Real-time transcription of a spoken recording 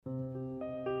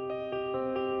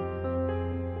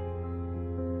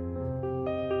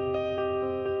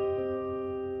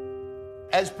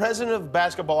As president of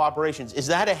basketball operations, is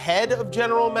that ahead of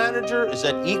general manager? Is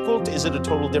that equal? Is it a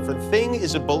total different thing?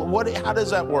 Is it what? How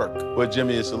does that work? Well,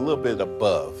 Jimmy, it's a little bit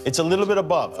above. It's a little bit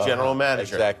above general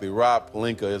manager. Exactly. Rob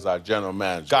Pelinka is our general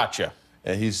manager. Gotcha.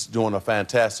 And he's doing a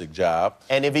fantastic job.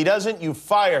 And if he doesn't, you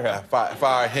fire him.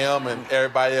 Fire him and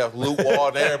everybody else. Luke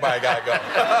Walton, everybody got to go.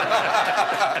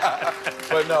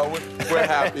 But no, we're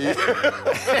happy.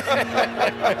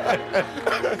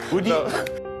 Would you?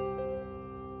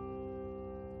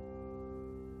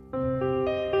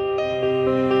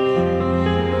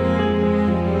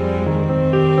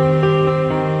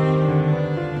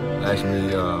 Ask me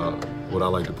would I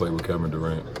like to play with Kevin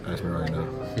Durant. Ask me right now.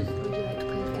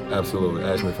 Absolutely.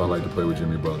 Ask me if I like to play with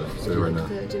Jimmy Butler. Say it right now.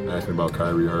 Ask me about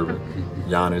Kyrie Irving,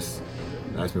 Giannis.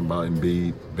 Ask me about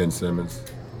Embiid, Ben Simmons.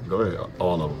 Go ahead,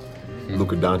 all of them.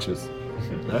 Luka Doncic.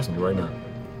 Ask me right now.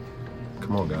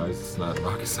 Come on, guys. It's not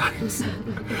rocket science.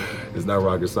 It's not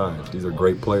rocket science. These are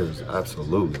great players,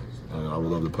 absolutely. I would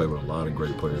love to play with a lot of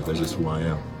great players. That's just who I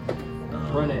am.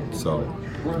 So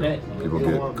people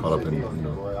get caught up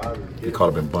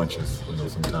in, bunches,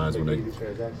 sometimes when they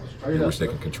wish they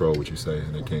can control what you say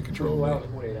and they can't control me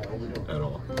at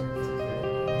all.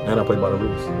 And I play by the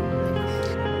rules.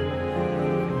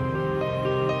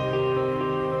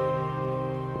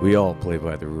 We all play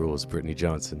by the rules, Brittany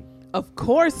Johnson. Of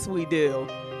course we do.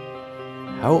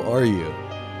 How are you?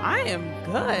 I am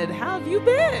good. How have you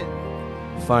been?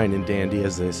 Fine and dandy,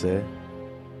 as they say.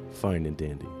 Fine and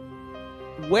dandy.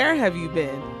 Where have you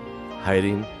been?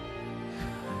 Hiding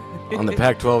on the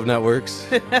Pac-12 networks,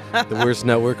 the worst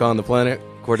network on the planet,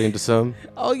 according to some.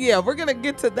 Oh, yeah, we're going to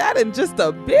get to that in just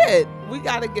a bit. We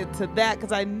got to get to that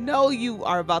because I know you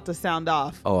are about to sound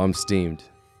off. Oh, I'm steamed.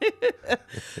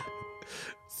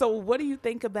 So what do you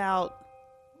think about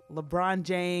LeBron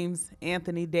James,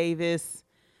 Anthony Davis,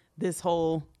 this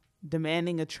whole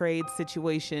demanding a trade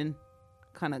situation,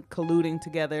 kind of colluding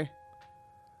together,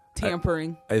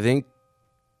 tampering? I think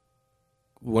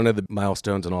one of the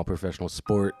milestones in all professional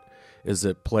sport is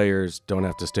that players don't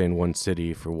have to stay in one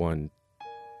city for one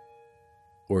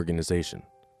organization.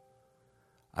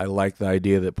 I like the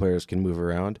idea that players can move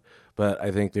around, but I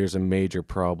think there's a major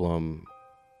problem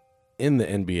in the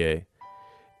NBA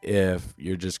if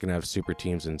you're just going to have super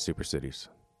teams in super cities.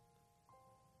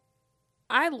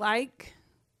 I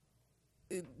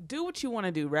do what you want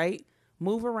to do, right?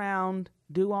 Move around,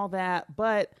 do all that.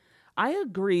 But I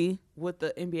agree with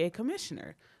the NBA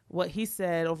commissioner, what he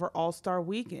said over All-Star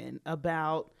Weekend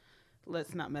about,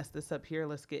 let's not mess this up here.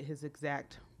 Let's get his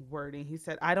exact wording. He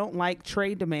said, I don't like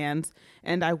trade demands,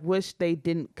 and I wish they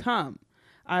didn't come.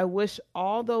 I wish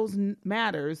all those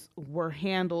matters were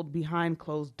handled behind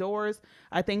closed doors.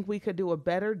 I think we could do a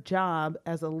better job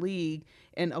as a league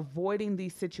in avoiding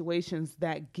these situations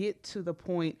that get to the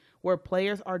point where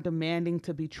players are demanding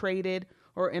to be traded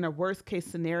or, in a worst case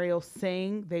scenario,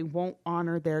 saying they won't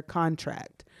honor their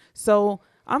contract. So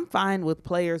I'm fine with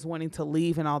players wanting to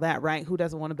leave and all that, right? Who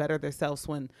doesn't want to better themselves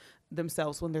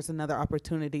when there's another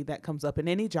opportunity that comes up in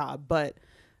any job? But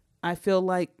I feel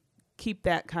like keep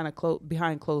that kind of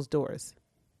behind closed doors.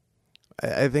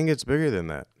 I think it's bigger than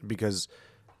that because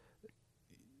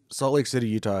Salt Lake City,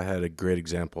 Utah had a great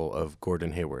example of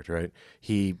Gordon Hayward, right?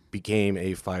 He became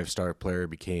a 5-star player,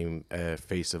 became a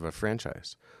face of a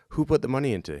franchise. Who put the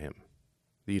money into him?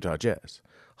 The Utah Jazz.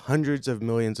 Hundreds of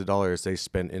millions of dollars they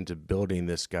spent into building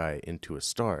this guy into a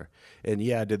star. And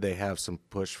yeah, did they have some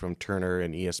push from Turner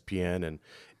and ESPN and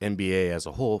NBA as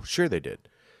a whole? Sure they did.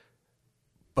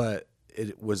 But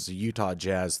it was the Utah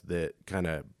Jazz that kind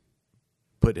of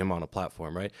put him on a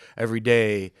platform, right? Every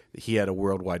day he had a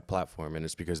worldwide platform, and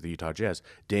it's because of the Utah Jazz.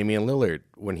 Damian Lillard,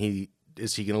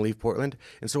 is he going to leave Portland?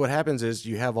 And so what happens is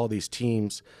you have all these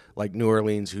teams like New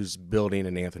Orleans who's building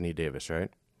an Anthony Davis, right?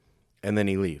 And then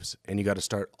he leaves, and you got to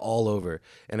start all over.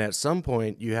 And at some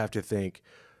point you have to think,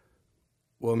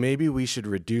 well, maybe we should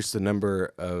reduce the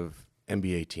number of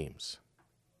NBA teams.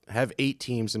 Have 8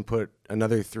 teams and put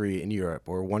another 3 in Europe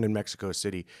or 1 in Mexico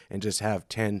City and just have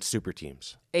 10 super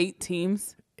teams. 8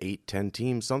 teams? 8, 10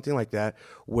 teams, something like that,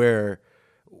 where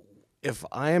if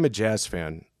I am a Jazz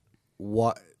fan,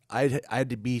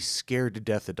 I'd be scared to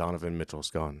death that Donovan Mitchell's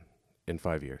gone in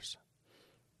 5 years.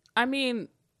 I mean,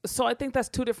 so I think that's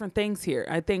 2 different things here.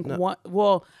 I think one,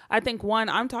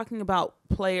 I'm talking about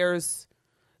players.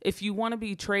 If you want to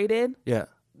be traded, yeah,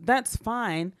 that's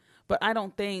fine. But I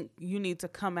don't think you need to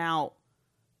come out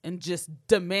and just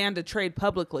demand a trade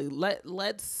publicly.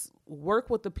 Let's work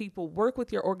with the people, work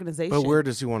with your organization. But where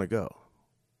does he want to go?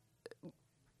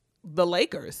 The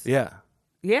Lakers. Yeah.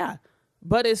 Yeah.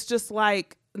 But it's just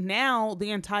like now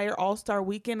the entire All-Star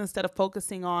Weekend, instead of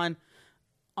focusing on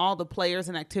all the players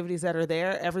and activities that are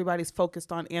there, everybody's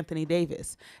focused on Anthony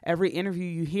Davis. Every interview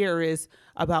you hear is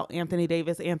about Anthony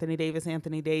Davis, him and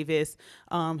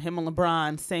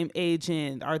LeBron, same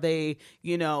agent. Are they,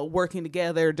 working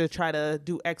together to try to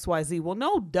do X, Y, Z? Well,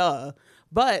 no, duh.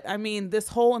 But I mean, this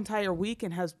whole entire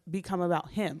weekend has become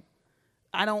about him.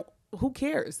 Who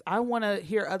cares? I want to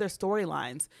hear other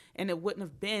storylines, and it wouldn't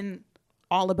have been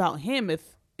all about him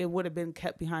if it would have been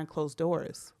kept behind closed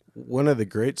doors. One of the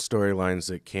great storylines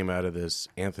that came out of this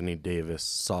Anthony Davis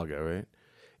saga, right,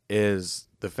 is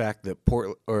the fact that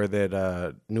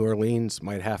New Orleans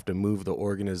might have to move the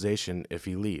organization if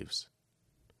he leaves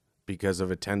because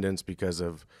of attendance, because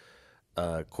of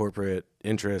corporate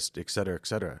interest, et cetera, et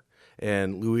cetera.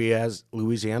 And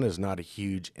Louisiana is not a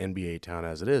huge NBA town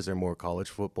as it is. They're more college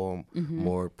football,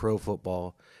 more pro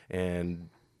football, and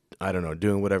I don't know,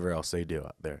 doing whatever else they do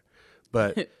out there.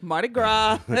 But Mardi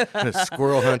Gras,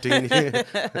 squirrel hunting.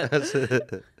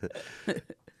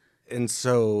 And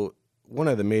so one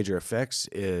of the major effects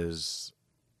is,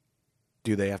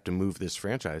 do they have to move this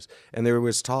franchise? And there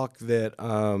was talk that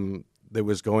that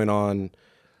was going on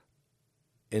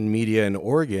in media in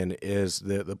Oregon is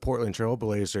that the Portland Trail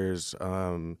Blazers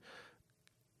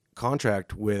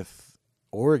contract with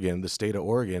Oregon, the state of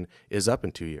Oregon, is up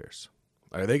in 2 years.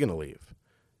 Are they going to leave?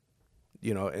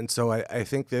 And so I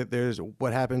think that there's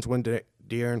what happens when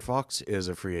De'Aaron Fox is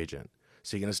a free agent.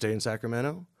 Is he going to stay in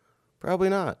Sacramento? Probably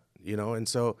not, And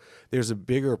so there's a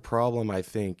bigger problem, I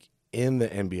think, in the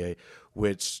NBA,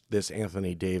 which this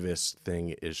Anthony Davis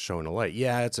thing is showing a light.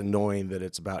 Yeah, it's annoying that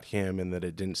it's about him and that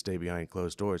it didn't stay behind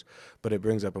closed doors, but it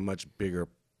brings up a much bigger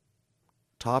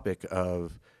topic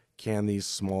of, can these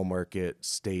small market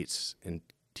states and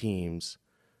teams,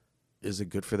 is it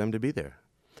good for them to be there?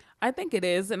 I think it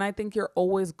is, and I think you're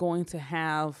always going to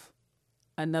have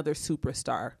another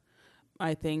superstar.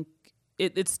 I think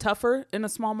it's tougher in a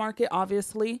small market,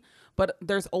 obviously, but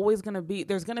there's going to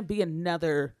be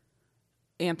another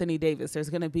Anthony Davis.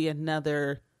 There's going to be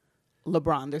another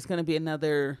LeBron. There's going to be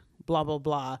another blah, blah,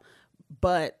 blah.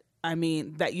 But, I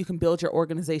mean, that you can build your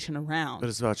organization around. But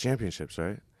it's about championships,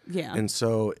 right? Yeah. And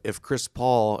so if Chris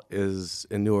Paul is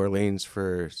in New Orleans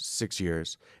for 6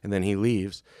 years and then he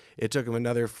leaves, it took him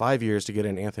another 5 years to get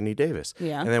in Anthony Davis.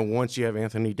 Yeah. And then once you have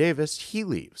Anthony Davis, he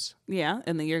leaves. Yeah.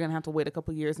 And then you're going to have to wait a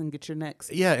couple years and get your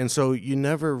next. Yeah. And so you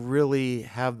never really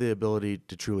have the ability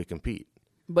to truly compete.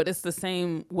 But it's the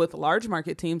same with large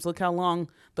market teams. Look how long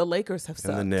the Lakers have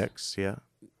sucked. And the Knicks, yeah.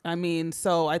 I mean,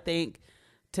 so I think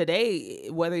today,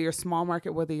 whether you're small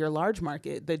market, whether you're large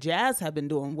market, the Jazz have been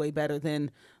doing way better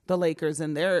than the Lakers,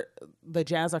 and the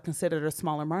Jazz are considered a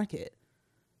smaller market.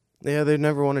 Yeah, they've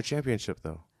never won a championship,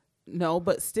 though. No,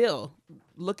 but still,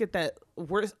 look at that.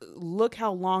 Look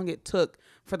how long it took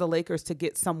for the Lakers to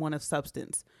get someone of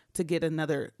substance, to get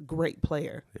another great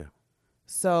player. Yeah.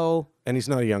 So. And he's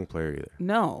not a young player either.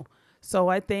 No. So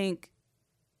I think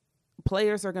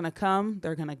players are going to come,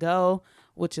 they're going to go,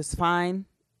 which is fine.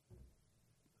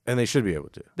 And they should be able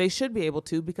to. They should be able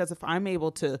to, because if I'm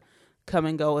able to come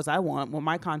and go as I want, when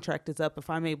my contract is up, if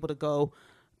I'm able to go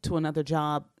to another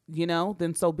job,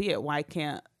 then so be it. Why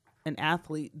can't an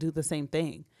athlete do the same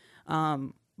thing?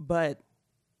 But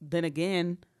then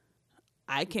again,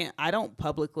 I don't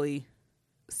publicly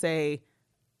say,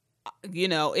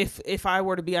 if I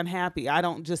were to be unhappy, I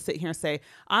don't just sit here and say,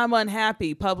 I'm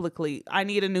unhappy publicly, I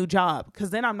need a new job, because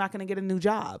then I'm not going to get a new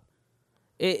job.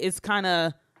 It's kind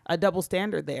of a double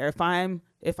standard there. If I'm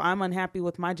unhappy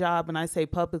with my job and I say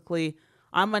publicly,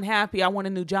 I'm unhappy, I want a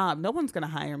new job, no one's going to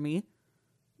hire me.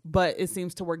 But it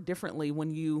seems to work differently when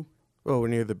you. Well,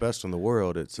 when you're the best in the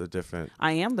world, it's a different.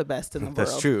 I am the best in the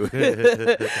That's world. true.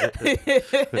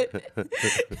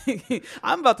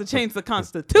 I'm about to change the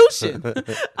Constitution.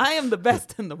 I am the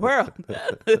best in the world.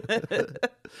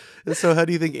 So how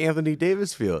do you think Anthony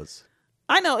Davis feels?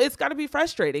 I know it's got to be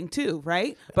frustrating too,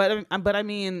 right? But I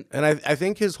mean, and I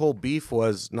think his whole beef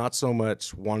was not so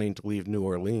much wanting to leave New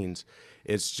Orleans.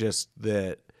 It's just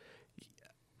that,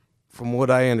 from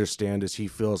what I understand, is he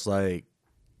feels like,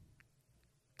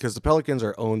 because the Pelicans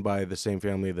are owned by the same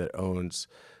family that owns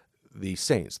the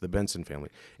Saints, the Benson family.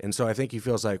 And so I think he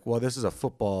feels like, well, this is a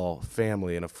football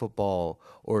family and a football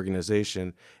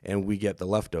organization, and we get the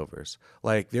leftovers.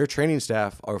 Like, their training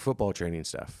staff are football training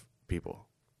staff people.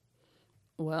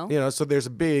 Well, so there's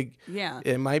a big, yeah.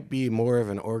 It might be more of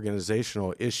an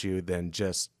organizational issue than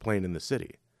just playing in the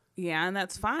city. Yeah, and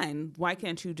that's fine. Why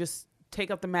can't you just take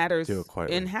up the matters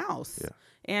in-house? Yeah.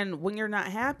 And when you're not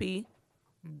happy,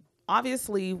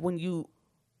 obviously when you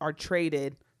are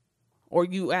traded or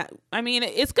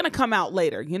it's going to come out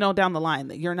later, down the line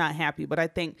that you're not happy. But I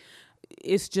think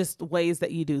it's just ways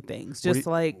that you do things. What do Just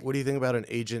you- like, what do you think about an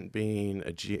agent being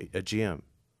a GM?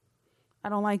 I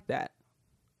don't like that.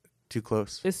 Too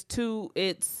close.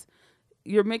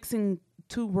 You're mixing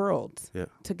two worlds Yeah.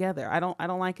 together. I don't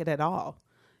like it at all.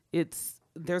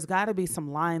 There's got to be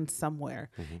some lines somewhere.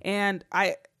 And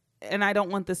I don't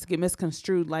want this to get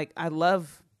misconstrued. Like, I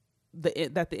love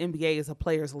that the NBA is a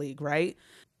players league, right?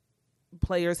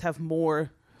 Players have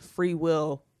more free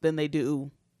will than they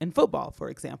do in football, for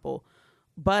example.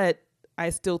 But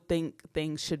I still think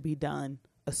things should be done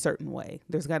a certain way.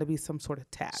 There's got to be some sort of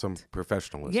tact. Some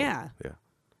professionalism. Yeah. Yeah.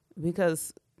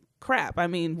 Because crap, I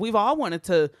mean, we've all wanted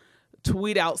to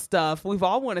tweet out stuff. We've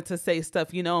all wanted to say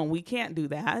stuff, and we can't do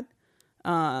that.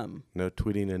 No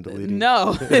tweeting and deleting.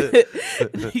 No,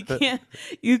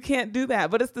 you can't do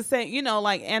that. But it's the same,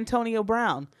 like Antonio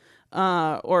Brown,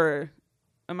 or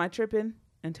am I tripping?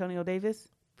 Antonio Davis?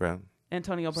 Brown.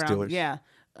 Antonio Brown. Steelers. Yeah.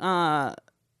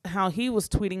 How he was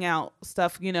tweeting out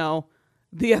stuff,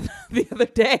 the other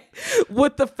day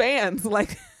with the fans,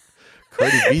 like,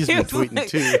 Cardi B's been It's tweeting like-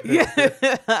 too.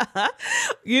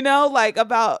 yeah. Like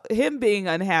about him being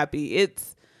unhappy.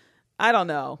 I don't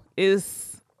know.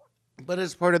 But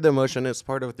it's part of the emotion. It's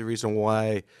part of the reason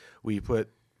why we put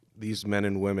these men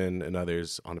and women and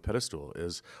others on a pedestal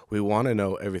is we want to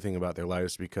know everything about their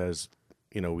lives because,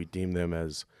 we deem them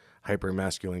as hyper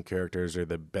masculine characters or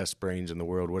the best brains in the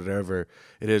world, whatever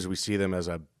it is. We see them as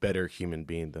a better human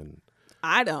being than.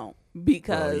 I don't,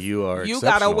 because Well, you are gotta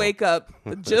exceptional. wake up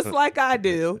just like I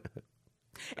do,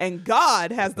 and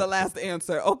God has the last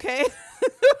answer. Okay,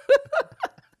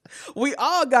 we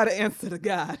all gotta answer to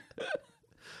God.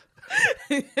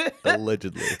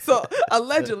 Allegedly. So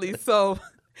allegedly,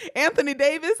 Anthony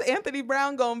Davis, Anthony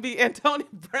Brown gonna be Antonio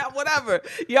Brown, whatever.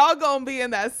 Y'all gonna be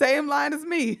in that same line as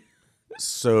me.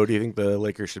 So do you think the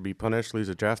Lakers should be punished, lose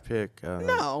a draft pick?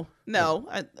 No,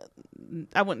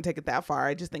 I wouldn't take it that far.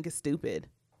 I just think it's stupid.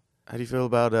 How do you feel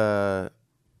about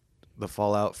the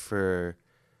fallout for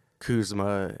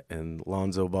Kuzma and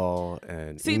Lonzo Ball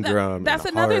and See, Ingram? that's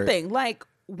and another Hart? thing. Like,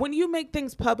 when you make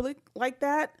things public like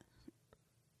that,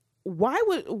 why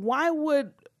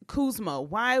would Kuzma,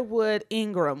 why would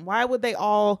Ingram, why would they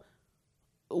all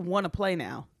want to play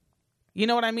now? You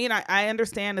know what I mean? I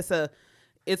understand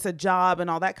it's a job and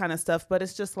all that kind of stuff, but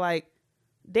it's just like,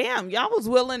 damn, y'all was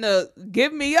willing to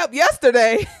give me up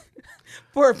yesterday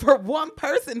for one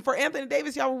person. For Anthony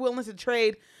Davis, y'all were willing to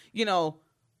trade,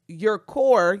 your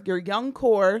core, your young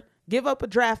core, give up a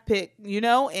draft pick,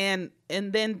 and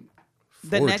then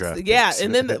the 4 next, draft yeah, picks.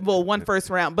 and then one first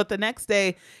round, but the next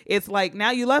day it's like,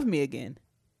 now you love me again.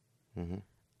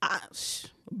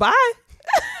 Bye.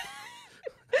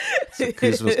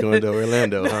 Kuzma's going to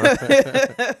Orlando,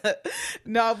 huh?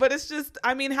 No, but it's just,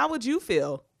 I mean, how would you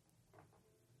feel?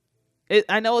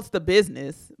 I know it's the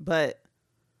business, but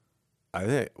I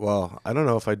don't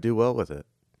know if I'd do well with it.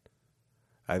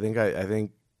 I think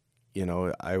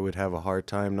I would have a hard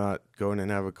time not going and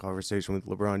have a conversation with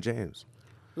LeBron James.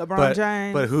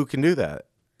 James. But who can do that?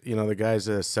 The guy's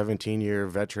a 17-year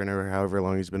veteran or however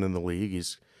long he's been in the league.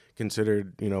 He's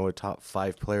considered, a top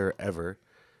 5 player ever.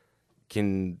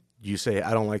 Can you say,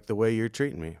 I don't like the way you're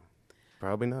treating me?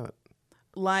 Probably not.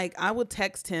 Like, I would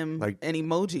text him Like- an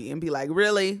emoji and be like,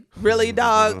 really,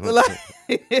 dog? Like,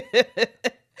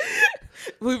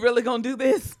 we really gonna do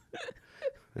this?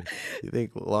 You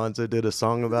think Lonzo did a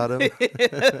song about him?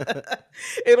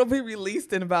 It'll be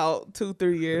released in about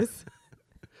 2-3 years.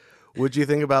 What'd you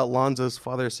think about Lonzo's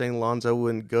father saying Lonzo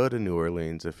wouldn't go to New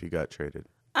Orleans if he got traded?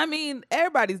 I mean,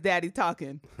 everybody's daddy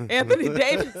talking. Anthony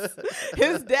Davis,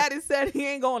 his daddy said he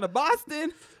ain't going to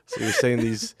Boston. So you're saying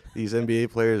these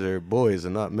NBA players are boys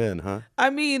and not men, huh? I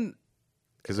mean,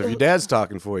 Because if your dad's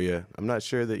talking for you, I'm not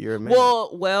sure that you're a man.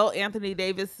 well, Anthony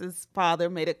Davis's father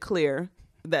made it clear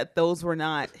that those were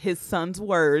not his son's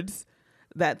words.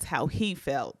 That's how he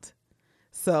felt.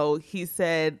 So he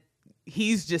said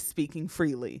he's just speaking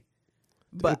freely.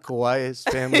 Did But Kawhi's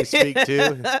family speak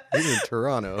too? He's in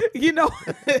Toronto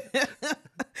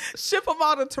ship them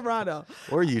all to Toronto.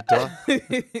 or Utah.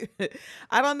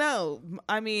 I don't know.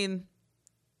 I mean,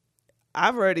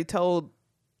 I've already told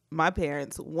my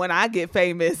parents, when I get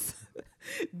famous,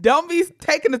 don't be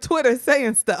taking to Twitter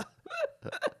saying stuff.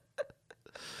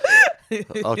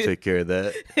 I'll take care of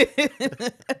that. I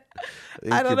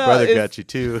think I don't your know, brother it's- got you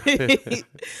too.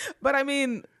 But I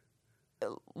mean,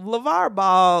 LeVar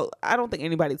Ball, I don't think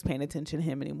anybody's paying attention to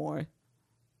him anymore.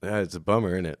 Yeah, it's a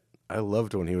bummer, isn't it? I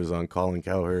loved when he was on Colin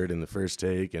Cowherd in The First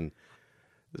Take, and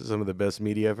this is some of the best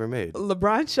media ever made.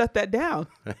 LeBron shut that down.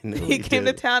 I know He came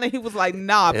to did. town and he was like,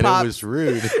 nah, And Pops. it was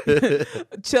rude.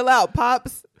 Chill out,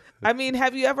 Pops. I mean,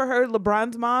 have you ever heard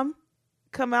LeBron's mom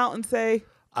come out and say,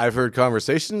 I've heard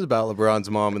conversations about LeBron's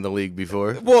mom in the league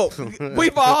before. well,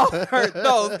 we've all heard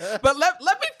those, but let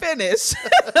me finish.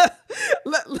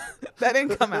 That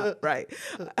didn't come out right.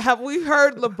 Have we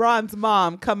heard LeBron's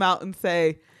mom come out and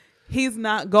say he's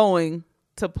not going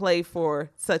to play for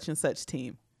such and such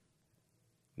team?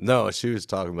 No, she was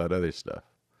talking about other stuff.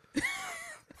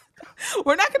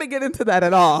 We're not going to get into that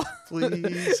at all.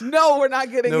 Please. No, we're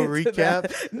not getting No into recap?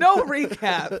 that. No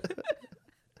recap.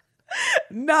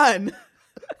 None.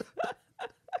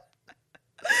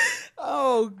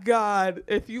 Oh, God.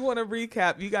 If you want to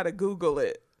recap, you got to Google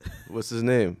it. What's his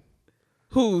name?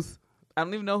 Whose? I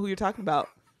don't even know who you're talking about.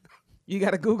 You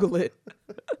got to Google it.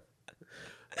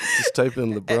 Just type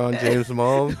in LeBron James'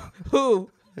 mom, Who?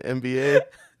 NBA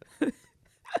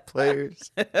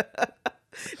players,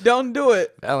 Don't do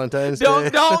it. Valentine's Don't Day.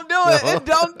 do it. No.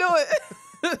 Don't do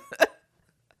it.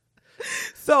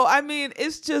 So, I mean,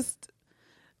 it's just,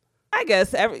 I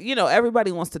guess,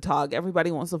 everybody wants to talk.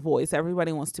 Everybody wants a voice.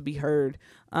 Everybody wants to be heard.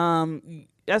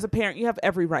 As a parent, you have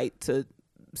every right to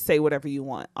say whatever you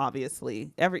want,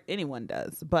 obviously. Anyone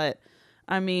does. But,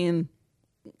 I mean,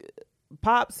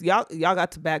 Pops, y'all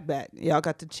got to back. Y'all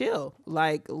got to chill.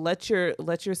 Like, let your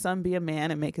son be a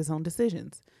man and make his own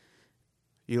decisions.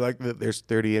 You like that there's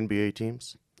 30 NBA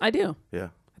teams? I do. Yeah.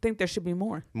 I think there should be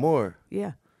more. More.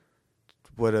 Yeah.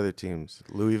 What other teams?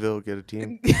 Louisville get a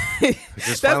team? Just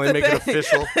That's finally the make it thing.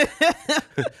 official.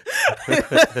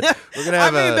 We're going to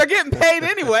have they're getting paid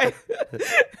anyway.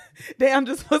 Damn,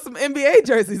 just put some NBA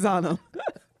jerseys on them.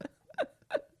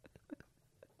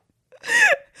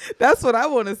 That's what I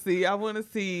want to see. I want to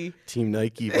see Team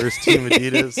Nike versus Team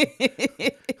Adidas.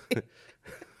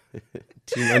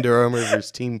 Team Under Armour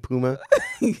versus Team Puma.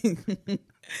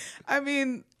 I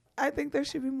mean, I think there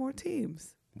should be more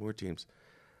teams. More teams.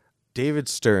 David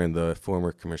Stern, the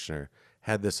former commissioner,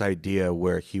 had this idea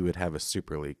where he would have a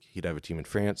super league. He'd have a team in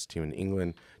France, team in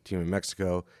England, team in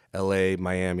Mexico, LA,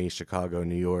 Miami, Chicago,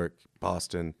 New York,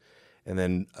 Boston, and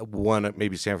then one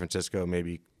maybe San Francisco,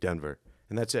 maybe Denver.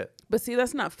 And that's it. But see,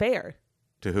 that's not fair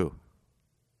To who?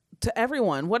 to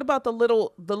everyone. What about the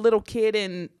little kid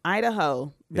in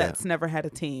Idaho that's never had a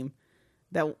team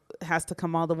that has to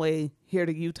come all the way here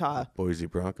to Utah? Boise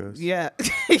Broncos? Yeah.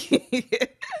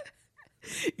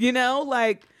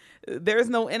 Like there's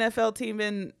no NFL team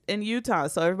in Utah,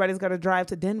 so everybody's got to drive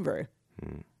to Denver.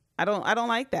 I don't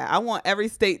like that. I want every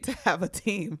state to have a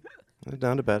team. That's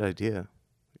not a bad idea.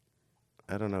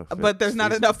 I don't know. But there's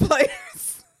not enough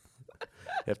players.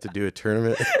 You have to do a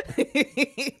tournament.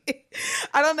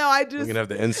 I don't know. We're going to have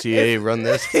the NCAA run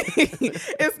this.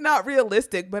 It's not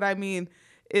realistic, but I mean,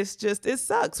 it's just, it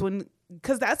sucks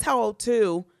because that's how,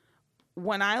 too,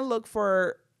 when I look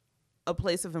for a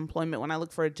place of employment, when I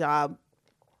look for a job,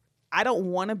 I don't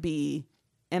want to be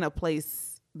in a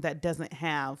place that doesn't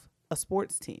have a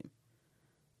sports team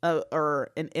or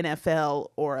an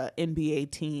NFL or an NBA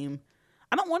team.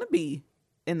 I don't want to be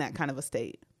in that kind of a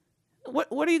state. What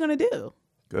are you going to do?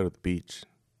 Go to the beach.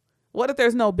 What if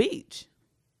there's no beach?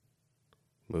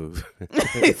 Move.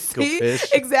 See? fish.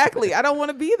 Exactly. I don't want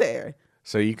to be there.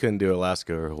 So you couldn't do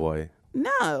Alaska or Hawaii,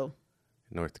 No.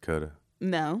 North Dakota.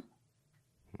 No.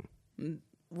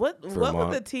 What would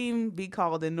Vermont. the team be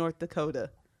called in North Dakota?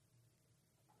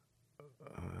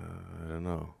 I don't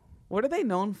know. What are they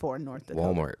known for in North Dakota?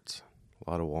 Walmarts.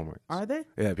 A lot of Walmarts. Are they?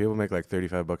 Yeah, people make like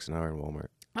 $35 an hour in Walmart.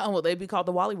 Oh, well, they'd be called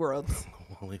the Wally Worlds.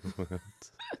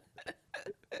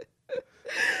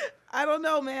 I don't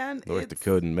know, man. North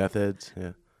Dakota and meth heads.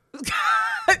 Yeah.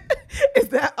 Is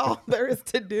that all there is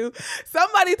to do?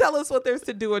 Somebody tell us what there's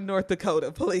to do in North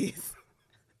Dakota, please.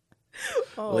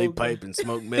 Lay pipe and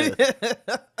smoke meth.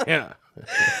 Yeah.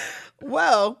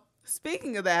 Well,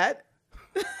 speaking of that,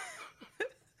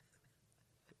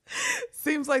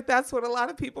 seems like that's what a lot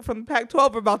of people from the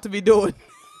Pac-12 are about to be doing.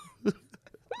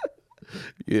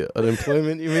 Yeah.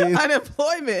 Unemployment, you mean?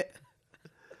 Unemployment.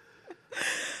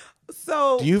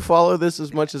 So Do you follow this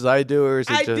as much as I do, or is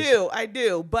it I just...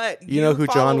 do. But You know who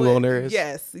John follow it- Wilner is?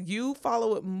 Yes, you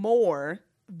follow it more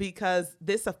because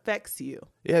this affects you.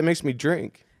 Yeah, it makes me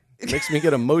drink. It makes me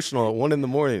get emotional at 1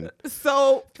 a.m.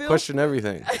 So Question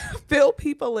everything. fill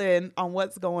people in on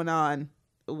what's going on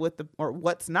or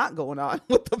what's not going on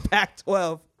with the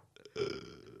Pac-12.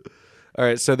 All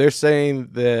right, so they're saying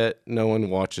that no one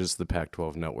watches the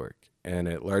Pac-12 network, and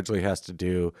it largely has to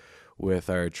do with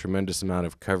our tremendous amount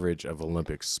of coverage of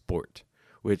Olympic sport,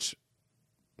 which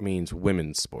means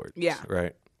women's sport. Yeah.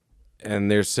 Right? And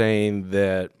they're saying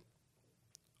that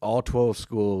all 12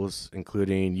 schools,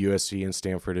 including USC and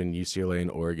Stanford and UCLA and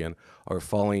Oregon, are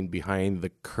falling behind the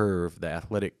curve, the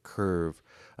athletic curve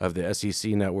of the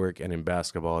SEC network, and in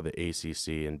basketball, the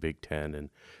ACC and Big Ten, and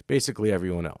basically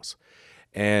everyone else.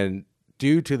 And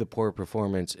due to the poor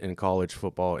performance in college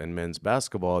football and men's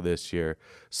basketball this year,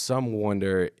 some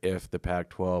wonder if the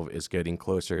Pac-12 is getting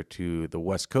closer to the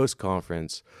West Coast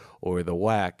Conference or the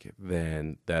WAC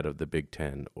than that of the Big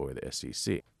Ten or the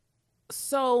SEC.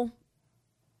 So,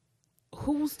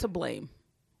 who's to blame?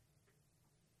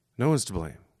 No one's to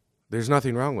blame. There's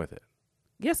nothing wrong with it.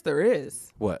 Yes, there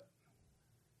is. What?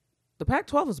 The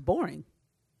Pac-12 is boring.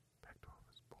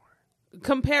 Pac-12 is boring.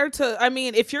 Compared to, I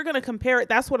mean, if you're going to compare it,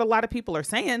 that's what a lot of people are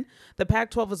saying. The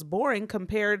Pac-12 is boring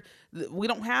compared. We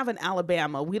don't have an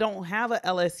Alabama. We don't have a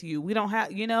LSU. We don't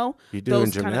have, You do in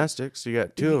those kinda- gymnastics. You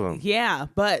got two of them. Yeah,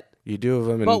 but You do of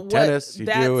them in But tennis. You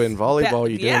do in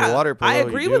volleyball. You do in water polo. I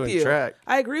agree you do with in you. track.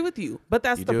 I agree with you. But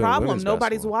that's You the do in problem. women's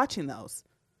Nobody's basketball. watching those.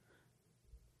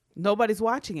 Nobody's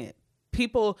watching it.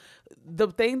 People, the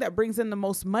thing that brings in the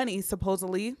most money,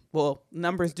 supposedly, well,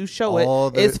 numbers do show All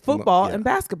it, the- is football yeah. and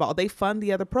basketball. They fund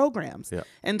the other programs. Yeah.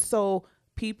 And so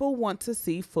people want to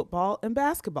see football and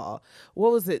basketball.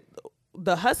 What was it?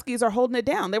 The Huskies are holding it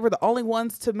down. They were the only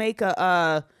ones to make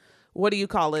what do you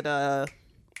call it?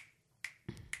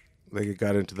 They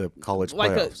got into the college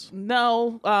Like playoffs.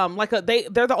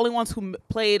 they're the only ones who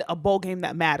played a bowl game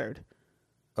that mattered.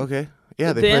 Okay.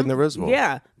 Yeah, they played in the Rose Bowl.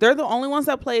 Yeah, they're the only ones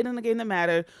that played in the game that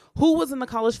mattered. Who was in the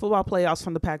college football playoffs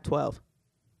from the Pac-12?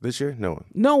 This year, no one.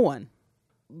 No one.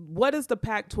 What is the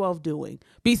Pac-12 doing?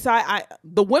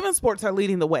 The women's sports are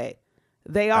leading the way.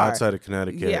 They are Outside of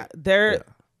Connecticut. Yeah,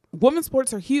 women's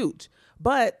sports are huge,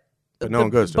 but no one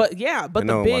goes to But them. yeah, but And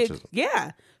the no one big watches them.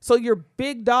 yeah. So your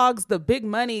big dogs, the big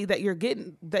money that you're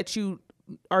getting, that you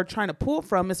are trying to pull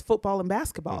from, is football and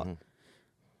basketball.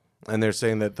 Mm-hmm. And they're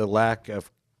saying that the lack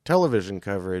of television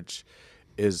coverage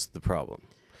is the problem.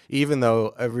 Even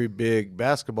though every big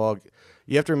basketball,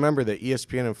 you have to remember that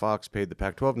ESPN and Fox paid the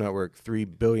Pac-12 network $3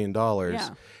 billion,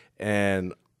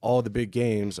 and all the big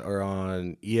games are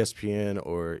on ESPN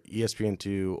or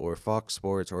ESPN2 or Fox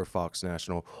Sports or Fox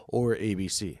National or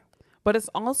ABC. But it's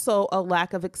also a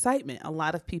lack of excitement. A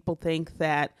lot of people think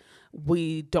that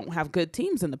we don't have good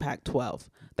teams in the Pac-12,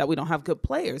 that we don't have good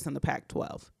players in the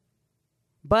Pac-12.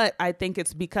 But I think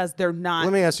it's because they're not.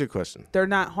 Let me ask you a question. They're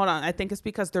not. Hold on. I think it's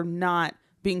because they're not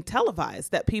being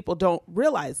televised that people don't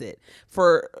realize it.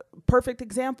 For perfect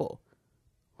example,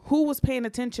 who was paying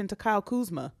attention to Kyle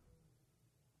Kuzma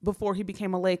before he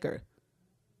became a Laker?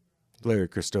 Larry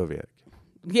Kristoviak.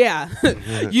 Yeah.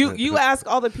 you ask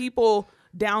all the people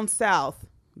down south,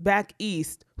 back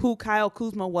east, who Kyle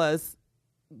Kuzma was,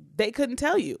 they couldn't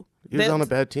tell you. He was on a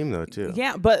bad team, though, too.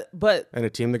 Yeah, but And a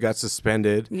team that got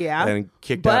suspended and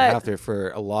kicked but- out after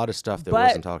for a lot of stuff that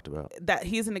wasn't talked about. that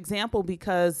he's an example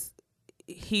because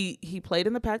he played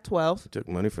in the Pac-12, Took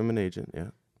money from an agent, yeah.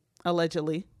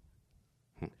 allegedly.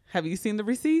 Have you seen the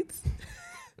receipts?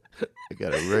 I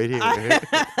got it right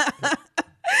here.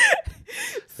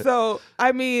 So,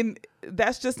 I mean,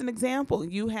 that's just an example.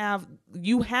 You have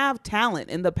talent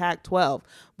in the Pac-12,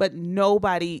 but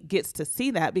nobody gets to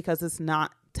see that because it's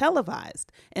not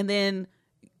televised. And then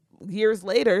years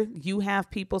later, you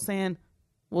have people saying,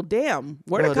 "Well, damn,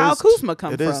 where did Kyle Kuzma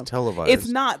come from?" It is televised. It's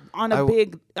not on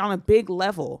a big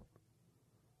level.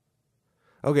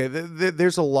 Okay,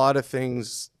 there's a lot of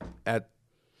things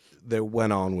that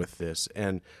went on with this,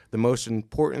 and the most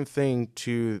important thing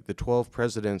to the 12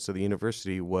 presidents of the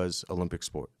university was Olympic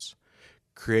sports.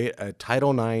 Create a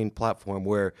Title IX platform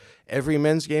where every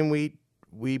men's game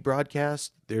we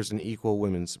broadcast, there's an equal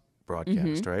women's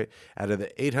broadcast, right? Out of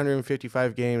the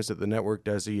 855 games that the network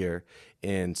does a year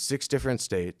in 6 different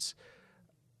states,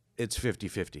 it's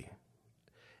 50-50.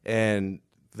 And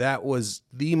that was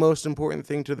the most important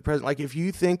thing to the president. Like, if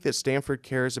you think that Stanford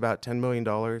cares about $10 million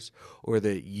or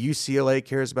that UCLA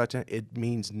cares about it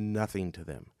means nothing to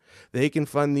them. They can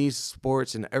fund these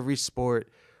sports, and every sport,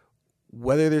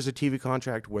 whether there's a TV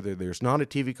contract, whether there's not a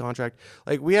TV contract.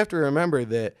 Like, we have to remember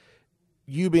that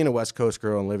you being a West Coast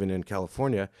girl and living in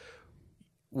California,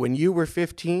 when you were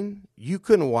 15, you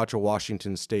couldn't watch a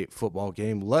Washington State football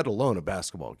game, let alone a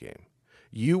basketball game.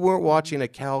 You weren't watching a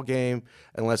Cal game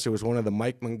unless it was one of the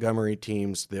Mike Montgomery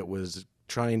teams that was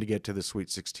trying to get to the Sweet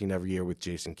 16 every year with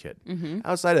Jason Kidd.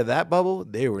 Outside of that bubble,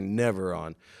 they were never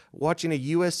on. Watching a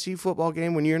USC football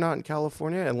game when you're not in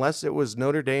California, unless it was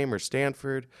Notre Dame or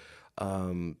Stanford,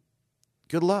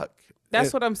 good luck.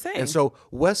 That's what I'm saying. And so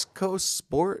West Coast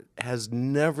sport has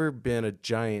never been a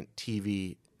giant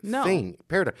TV thing.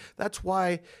 Paradigm. That's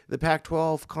why the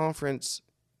Pac-12 conference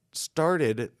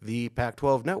started the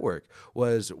Pac-12 network,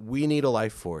 was we need a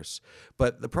life force.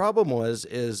 But the problem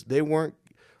is they weren't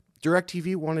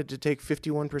DirecTV wanted to take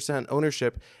 51%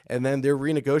 ownership, and then their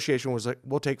renegotiation was like,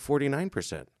 we'll take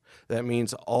 49%. That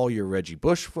means all your Reggie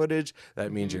Bush footage.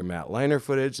 That means your Matt Leinart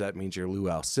footage. That means your Lou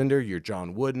Alcindor, your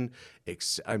John Wooden.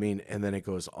 And then it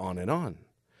goes on and on.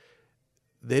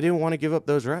 They didn't want to give up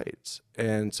those rights.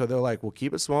 And so they're like, we'll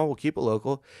keep it small, we'll keep it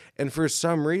local. And for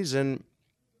some reason,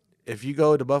 if you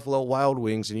go to Buffalo Wild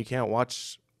Wings and you can't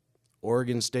watch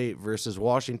Oregon State versus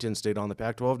Washington State on the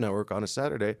Pac-12 network on a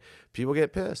Saturday, people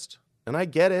get pissed. And I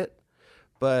get it.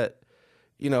 But,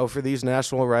 for these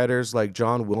national writers like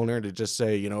John Wilner to just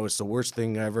say, it's the worst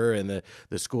thing ever and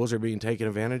the schools are being taken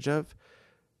advantage of.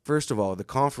 First of all, the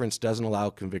conference doesn't allow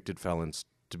convicted felons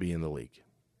to be in the league.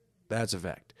 That's a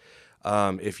fact.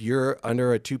 If you're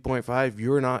under a 2.5,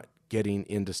 you're not getting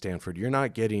into Stanford. You're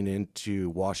not getting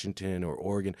into Washington or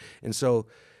Oregon. And so,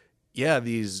 yeah,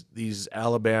 these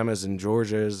Alabamas and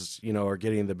Georgias, are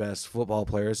getting the best football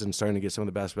players and starting to get some of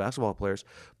the best basketball players,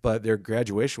 but their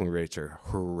graduation rates are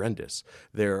horrendous.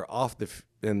 They're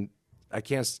and I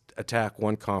can't attack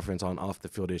one conference on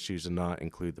off-the-field issues and not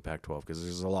include the Pac-12 because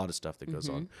there's a lot of stuff that goes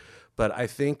on. But I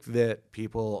think that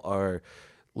people are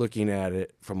looking at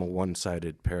it from a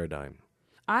one-sided paradigm.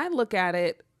 I look at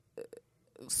it,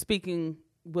 speaking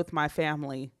with my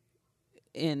family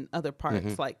in other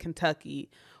parts like Kentucky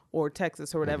or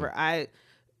Texas or whatever,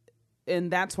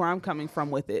 and that's where I'm coming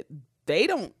from with it. They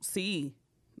don't see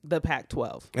the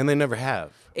Pac-12. And they never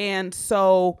have. And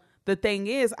so the thing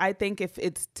is, I think if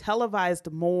it's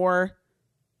televised more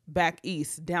back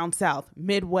east, down south,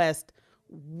 Midwest,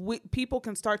 people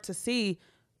can start to see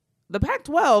the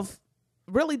Pac-12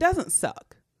 really doesn't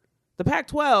suck. The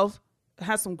Pac-12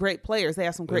 has some great players. They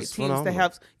have some great teams. Phenomenal. They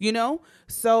have,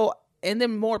 so, and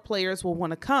then more players will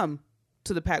want to come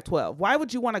to the Pac-12. Why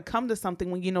would you want to come to something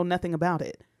when you know nothing about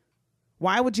it?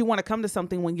 Why would you want to come to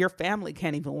something when your family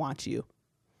can't even watch you?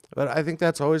 But I think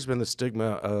that's always been the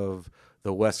stigma of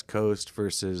the West Coast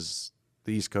versus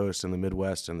the East Coast and the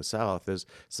Midwest and the South.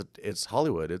 It's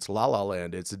Hollywood. It's La La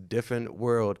Land. It's a different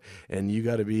world, and you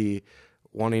got to be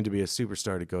wanting to be a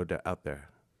superstar to go out there.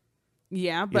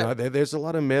 Yeah, but there's a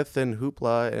lot of myth and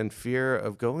hoopla and fear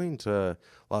of going to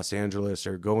Los Angeles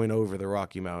or going over the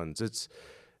Rocky Mountains.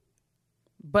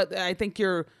 But I think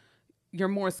you're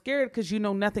more scared because you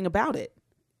know nothing about it.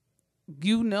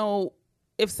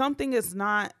 If something is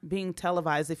not being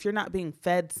televised, if you're not being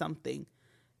fed something,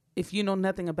 if you know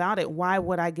nothing about it, why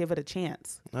would I give it a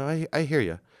chance? No, I hear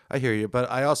you.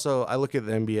 But I look at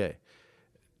the NBA.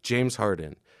 James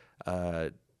Harden,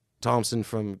 Thompson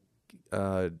from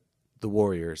the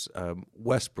Warriors,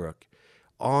 Westbrook,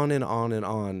 on and on and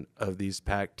on of these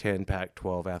Pac-10,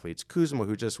 Pac-12 athletes. Kuzma,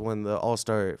 who just won the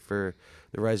All-Star for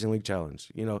the Rising League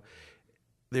Challenge.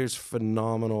 There's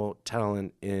phenomenal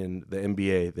talent in the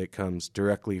NBA that comes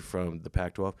directly from the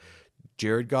Pac-12.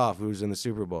 Jared Goff, who's in the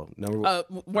Super Bowl.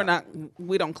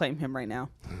 We don't claim him right now.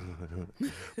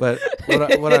 But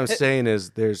what I'm saying is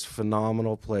there's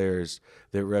phenomenal players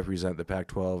that represent the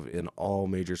Pac-12 in all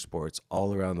major sports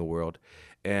all around the world.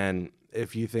 And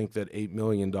if you think that $8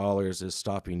 million is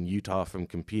stopping Utah from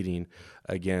competing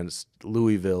against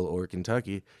Louisville or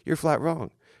Kentucky, you're flat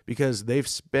wrong, because they've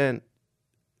spent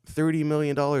 $30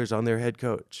 million on their head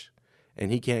coach,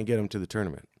 and he can't get them to the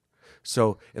tournament.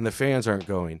 So, and the fans aren't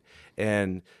going.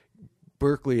 And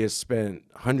Berkeley has spent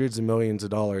hundreds of millions of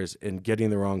dollars in getting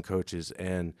the wrong coaches.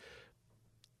 And,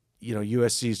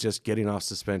 USC is just getting off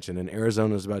suspension, and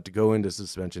Arizona is about to go into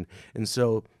suspension. And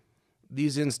so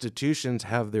these institutions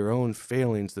have their own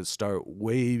failings that start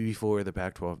way before the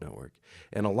Pac-12 network.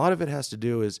 And a lot of it has to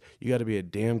do is you got to be a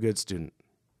damn good student.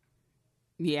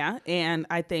 Yeah, and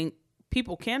I think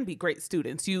people can be great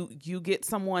students. You get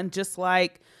someone just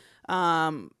like,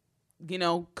 Coach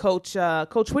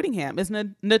Whittingham is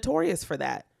notorious for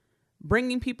that.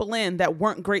 Bringing people in that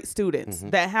weren't great students,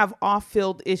 that have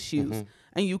off-field issues,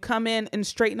 and you come in and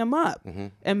straighten them up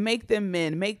and make them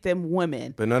men, make them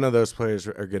women. But none of those players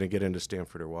are going to get into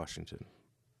Stanford or Washington.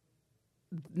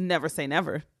 Never say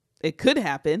never. It could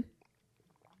happen.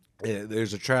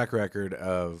 There's a track record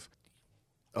of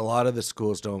a lot of the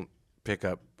schools don't pick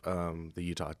up the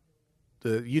Utah.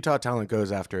 The Utah talent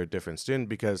goes after a different student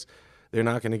because they're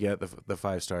not going to get the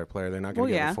 5-star player. They're not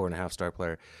going to get the 4.5-star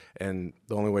player. And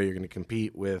the only way you're going to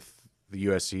compete with the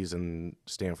USCs and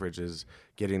Stanfords is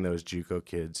getting those JUCO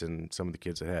kids and some of the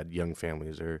kids that had young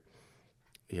families or,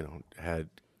 had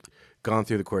gone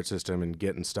through the court system and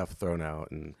getting stuff thrown out.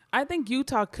 And I think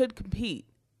Utah could compete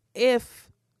if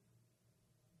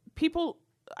people,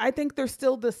 I think there's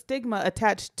still the stigma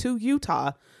attached to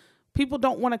Utah. People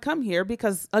don't want to come here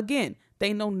because, again,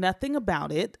 they know nothing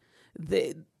about it.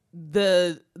 They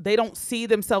don't see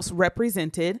themselves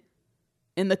represented.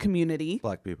 in the community.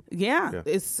 Black people. Yeah.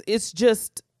 It's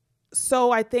just,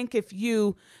 so I think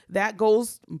that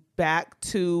goes back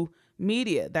to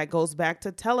media, that goes back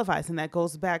to televised, and that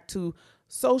goes back to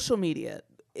social media.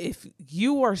 If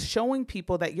you are showing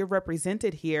people that you're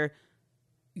represented here,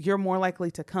 you're more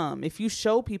likely to come. If you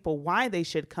show people why they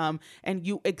should come and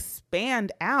you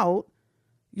expand out,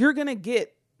 you're going to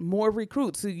get more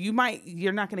recruits. So you're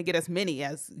not going to get as many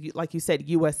as, like you said,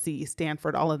 USC,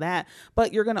 Stanford, all of that,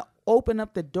 but you're going to open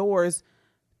up the doors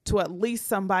to at least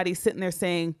somebody sitting there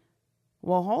saying,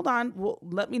 well, hold on. Well,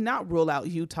 let me not rule out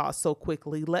Utah so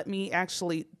quickly. Let me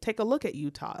actually take a look at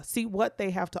Utah, see what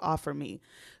they have to offer me,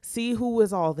 see who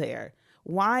is all there.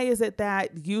 Why is it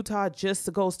that Utah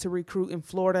just goes to recruit in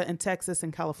Florida and Texas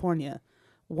and California?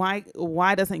 Why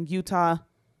doesn't Utah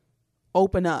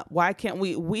open up? Why can't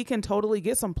we can totally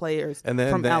get some players from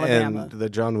Alabama. And the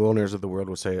John Wilners of the world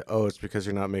will say, oh, it's because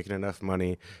you're not making enough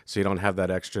money, so you don't have that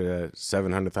extra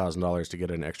 $700,000 to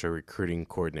get an extra recruiting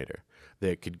coordinator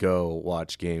that could go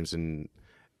watch games in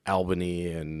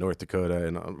Albany and North Dakota.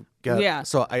 And yeah.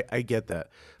 So I get that.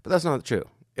 But that's not true.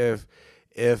 If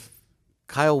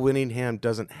Kyle Whittingham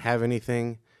doesn't have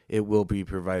anything, it will be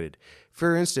provided.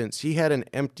 For instance, he had an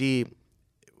empty,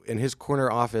 in his corner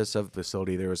office of the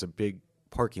facility, there was a big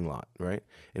parking lot, right?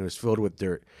 And it was filled with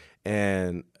dirt.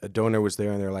 And a donor was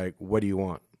there, and they're like, what do you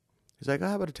want? He's like,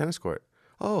 how about a tennis court?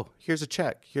 Oh, here's a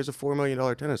check. Here's a $4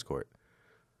 million tennis court.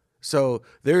 So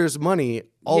there's money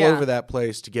all over that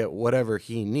place to get whatever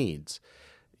he needs.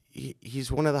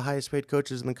 He's one of the highest paid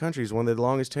coaches in the country. He's one of the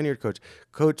longest tenured coaches.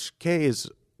 Coach K is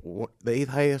the 8th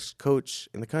highest coach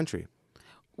in the country.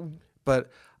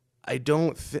 But I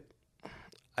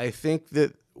think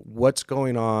that what's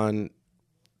going on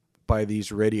by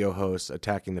these radio hosts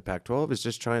attacking the Pac-12 is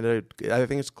just trying to, I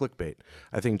think it's clickbait.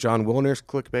 I think John Wilner's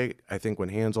clickbait. I think when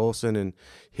Hans Olsen and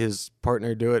his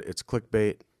partner do it, it's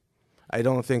clickbait. I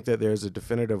don't think that there's a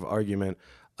definitive argument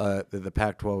that the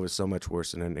Pac-12 is so much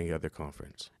worse than any other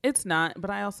conference. It's not, but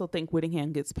I also think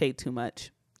Whittingham gets paid too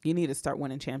much. You need to start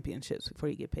winning championships before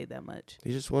you get paid that much.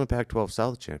 He just won a Pac-12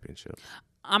 South championship.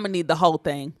 I'm going to need the whole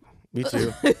thing. Me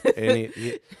too.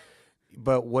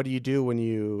 But what do you do when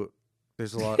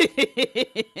there's a lot.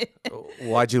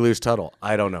 Why'd you lose Tuttle?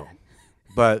 I don't know.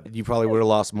 But you probably would have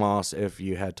lost Moss if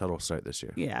you had Tuttle start this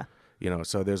year. Yeah.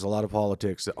 So there's a lot of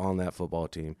politics on that football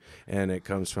team, and it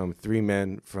comes from 3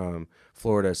 men from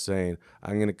Florida saying,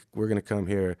 we're gonna come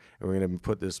here and we're gonna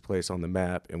put this place on the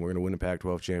map, and we're gonna win a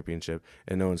Pac-12 championship,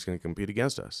 and no one's gonna compete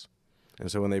against us. And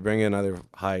so when they bring in other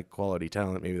high quality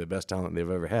talent, maybe the best talent they've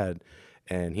ever had,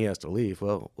 and he has to leave,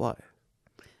 well, why?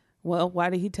 Well,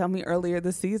 why did he tell me earlier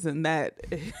this season that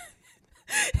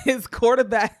his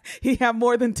quarterback, he had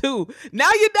more than 2?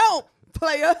 Now you don't,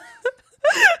 player.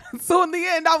 So in the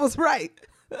end, I was right.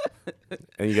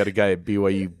 And you got a guy at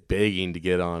BYU begging to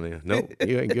get on. No,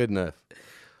 you ain't good enough.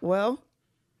 Well,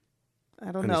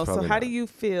 I don't know. So how do you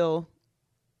feel,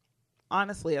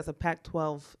 honestly, as a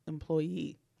Pac-12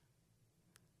 employee?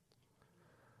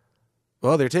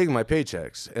 Well, they're taking my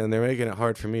paychecks, and they're making it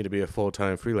hard for me to be a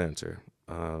full-time freelancer,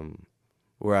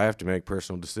 where I have to make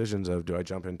personal decisions of, do I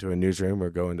jump into a newsroom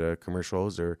or go into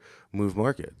commercials or move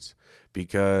markets?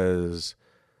 Because,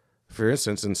 for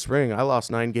instance, in spring, I lost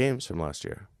 9 games from last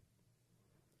year.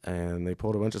 And they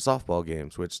pulled a bunch of softball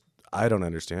games, which I don't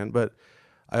understand. But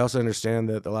I also understand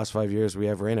that the last 5 years we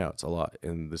have rainouts a lot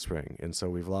in the spring. And so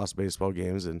we've lost baseball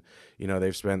games, and,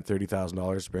 they've spent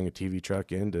 $30,000 to bring a TV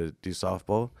truck in to do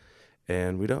softball,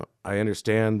 and we don't. I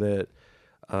understand that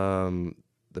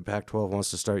the Pac-12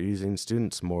 wants to start using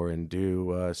students more and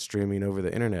do streaming over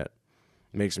the internet.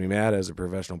 It makes me mad as a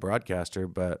professional broadcaster,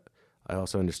 but I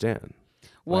also understand.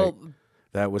 Well,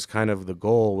 that was kind of the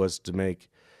goal, was to make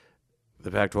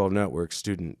the Pac-12 network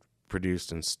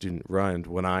student-produced and student-run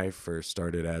when I first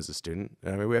started as a student.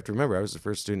 I mean, we have to remember, I was the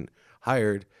first student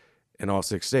hired in all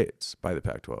 6 states by the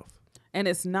Pac-12. And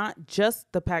it's not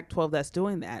just the Pac-12 that's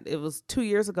doing that. It was 2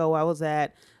 years ago, I was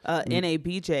at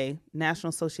NABJ, National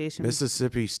Association.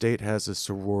 Mississippi State has a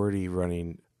sorority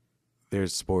running their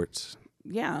sports.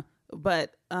 Yeah,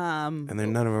 but... and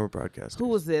then none of them are broadcasters. Who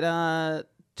was it?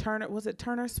 Turner, was it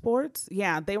Turner Sports?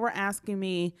 Yeah, they were asking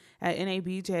me at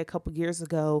NABJ a couple years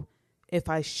ago if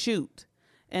I shoot.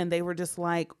 And they were just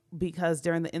like, because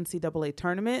during the NCAA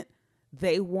tournament,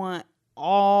 they want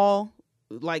all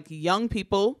young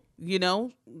people,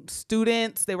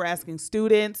 students. They were asking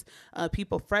students,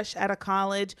 people fresh out of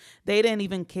college. They didn't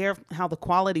even care how the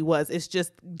quality was. It's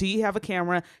just, do you have a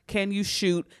camera? Can you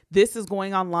shoot? This is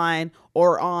going online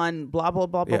or on blah, blah,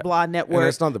 blah, blah, blah network. And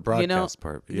it's not the broadcast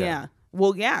part. Yeah.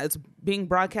 Well, yeah, it's being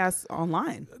broadcast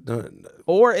online, No,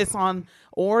 or it's on,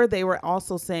 or they were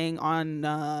also saying on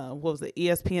what was it,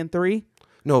 ESPN3?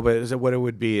 no, but what it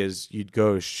would be is you'd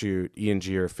go shoot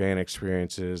E&G or fan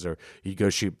experiences, or you'd go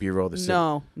shoot B-roll.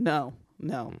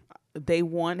 No. They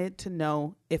wanted to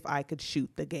know if I could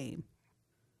shoot the game.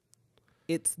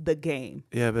 It's the game.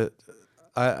 Yeah, but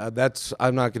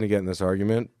I'm not going to get in this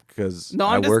argument because No,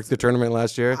 I I'm just- worked the tournament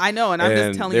last year. I know, and I'm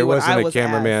just telling you what there I wasn't was a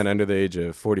cameraman asked. under the age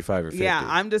of 45 or 50. Yeah,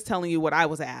 I'm just telling you what I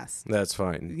was asked. That's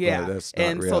fine. Yeah, but that's not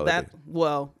and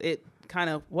reality. it kind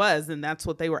of was, and that's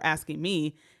what they were asking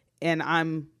me. And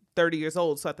I'm 30 years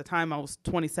old, so at the time I was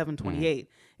 27, 28,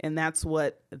 and that's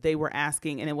what they were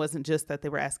asking. And it wasn't just that they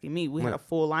were asking me; we had a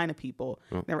full line of people.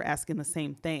 They were asking the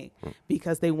same thing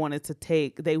because they wanted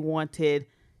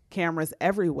cameras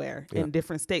everywhere in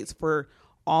different states for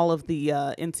all of the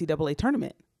NCAA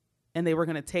tournament, and they were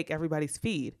going to take everybody's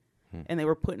feed, and they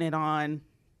were putting it on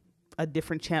a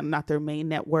different channel, not their main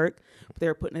network, but they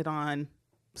were putting it on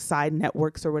side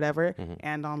networks or whatever,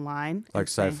 and online, like and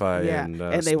saying- Sci-Fi yeah, and they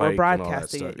were Spike and all that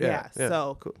broadcasting stuff. it. Yeah,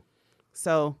 cool.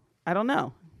 so I don't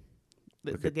know.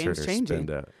 The Look at game's Turner changing.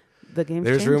 spend out. The game's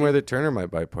There's changing. rumor that Turner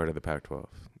might buy part of the Pac-12.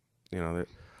 You know,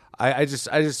 I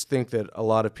just think that a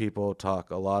lot of people talk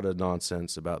a lot of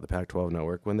nonsense about the Pac-12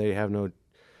 network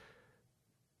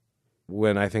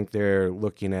when I think they're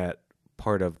looking at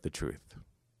part of the truth.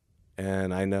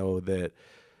 And I know that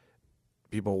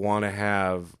people want to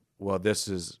have, well, this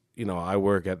is, you know, I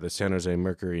work at the San Jose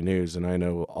Mercury News and I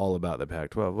know all about the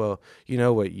Pac-12. Well, you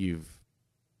know what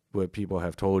people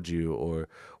have told you, or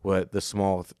what the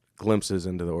small glimpses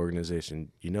into the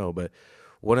organization, you know, but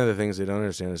one of the things they don't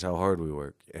understand is how hard we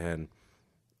work. And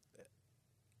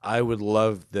I would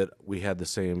love that we had the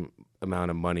same amount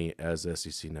of money as the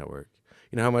SEC network.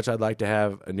 You know how much I'd like to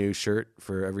have a new shirt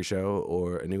for every show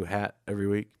or a new hat every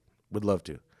week? Would love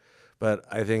to. But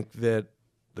I think that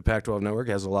the Pac-12 network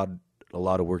has a lot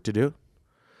of work to do.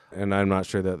 And I'm not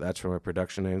sure that that's from a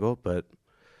production angle, but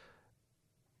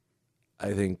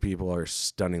I think people are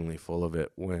stunningly full of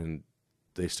it when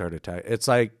they start attacking. It's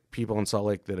like people in Salt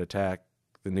Lake that attack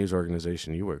the news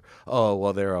organization you work. Oh,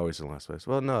 well, they're always in last place.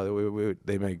 Well, no,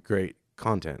 they make great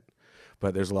content,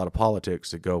 but there's a lot of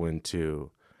politics that go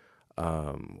into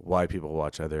why people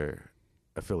watch other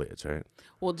affiliates, right?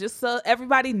 Well, just so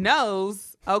everybody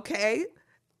knows, okay,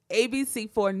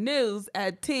 ABC4 News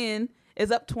at 10 is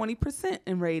up 20%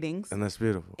 in ratings, And that's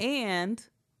beautiful. and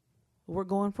we're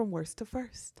going from worst to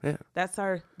first. Yeah. That's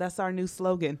our new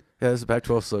slogan. Yeah, that's a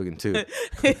Pac-12 slogan, too. we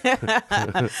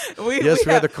Yes,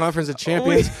 we're have, the Conference of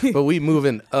Champions, but we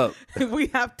moving up. we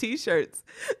have T-shirts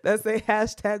that say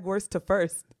hashtag worst to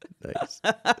first. Nice.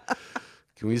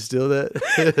 Can we steal that?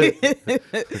 Is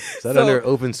that So, under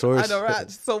open source? I know,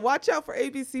 right? So watch out for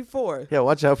ABC4. Yeah,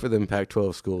 watch out for them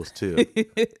Pac-12 schools, too.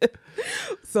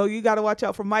 So you got to watch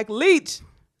out for Mike Leach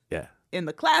Yeah. in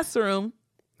the classroom.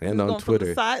 And He's on going from the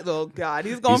Twitter. side, oh God,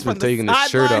 he's going He's been from the taking his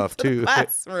shirt sideline off, to the too.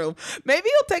 classroom. Maybe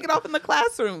he'll take it off in the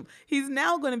classroom. He's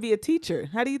now going to be a teacher.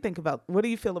 What do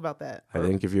you feel about that? I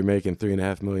think if you're making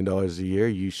 $3.5 million a year,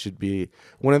 you should be.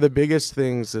 One of the biggest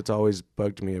things that's always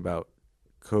bugged me about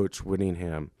Coach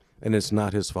Whittingham, and it's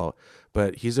not his fault,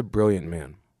 but he's a brilliant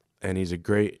man, and he's a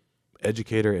great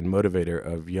educator and motivator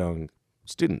of young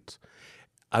students.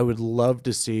 I would love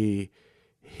to see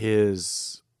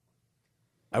his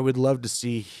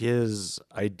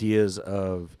ideas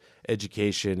of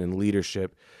education and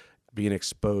leadership being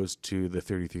exposed to the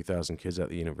 33,000 kids at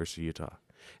the University of Utah.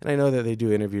 And I know that they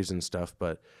do interviews and stuff,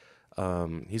 but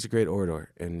he's a great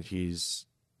orator, and he's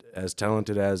as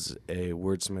talented as a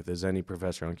wordsmith as any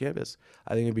professor on campus.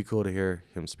 I think it'd be cool to hear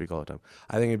him speak all the time.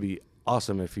 I think it'd be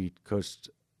awesome if he coached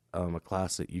a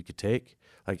class that you could take,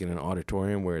 like in an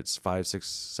auditorium where it's 500, 600,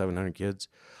 700 kids.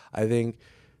 I think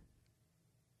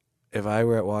if I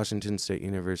were at Washington State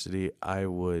University, I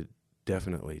would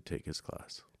definitely take his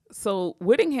class. So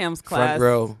Whittingham's class. Front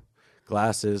row,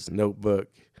 glasses, notebook,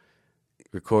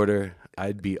 recorder.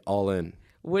 I'd be all in.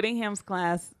 Whittingham's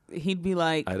class, he'd be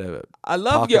like, I'd have I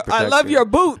love pocket protection. your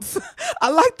boots. I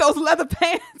like those leather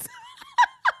pants.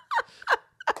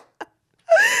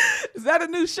 Is that a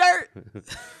new shirt?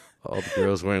 all the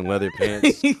girls wearing leather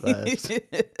pants. Class.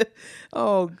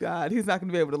 Oh God, he's not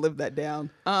gonna be able to live that down.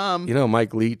 You know,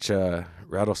 Mike Leach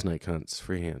rattlesnake hunts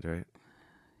freehand, right?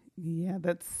 Yeah,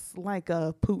 that's like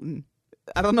Putin.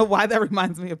 I don't know why that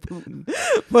reminds me of Putin,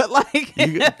 but like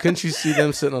Couldn't you see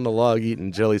them sitting on the log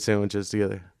eating jelly sandwiches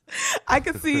together? I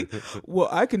can see. Well,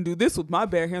 I can do this with my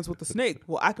bare hands with the snake.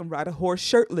 Well, I can ride a horse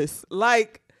shirtless.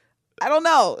 Like, I don't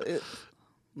know.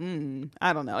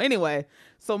 I don't know. Anyway,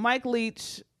 so Mike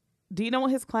Leach. Do you know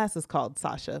what his class is called,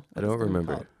 Sasha? I don't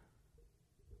remember.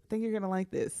 think you're going to like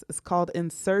this. It's called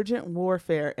Insurgent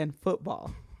Warfare and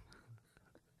Football.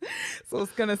 So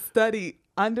it's going to study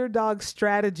underdog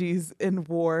strategies in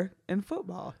war and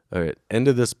football. All right. End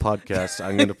of this podcast.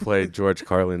 I'm going to play George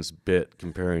Carlin's bit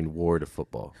comparing war to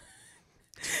football.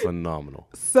 It's phenomenal.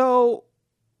 So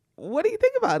what do you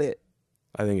think about it?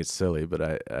 I think it's silly, but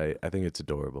I think it's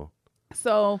adorable.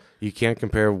 So You can't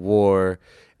compare war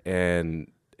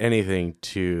and anything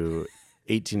to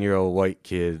 18-year-old white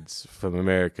kids from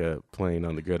America playing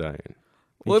on the gridiron.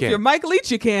 well, if you're Mike Leach,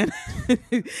 you can.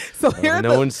 So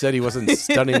No one said he wasn't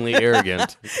stunningly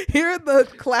arrogant. here are the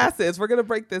classes. We're going to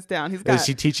break this down. He's got Does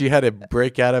she teach you how to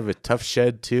break out of a tough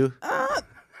shed too?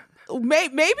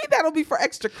 maybe that'll be for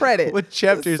extra credit. What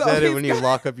chapter is So that in he's when you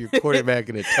lock up your quarterback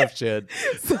in a tough shed?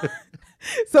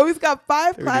 So he's got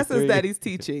 5 classes 33. that he's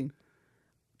teaching.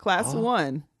 Class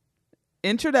 1,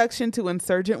 Introduction to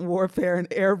Insurgent Warfare and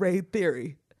Air Raid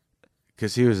Theory.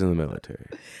 Because he was in the military.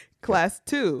 Class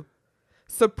 2,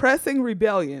 Suppressing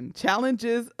Rebellion,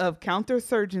 Challenges of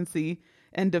Counterinsurgency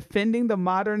and Defending the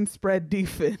Modern Spread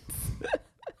Defense.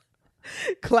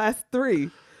 Class 3,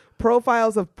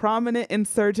 Profiles of Prominent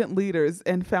Insurgent Leaders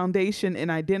and Foundation in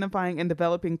Identifying and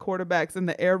Developing Quarterbacks in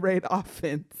the Air Raid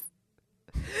Offense.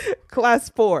 Class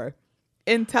 4,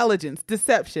 Intelligence,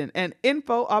 Deception, and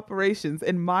Info Operations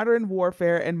in Modern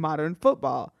Warfare and Modern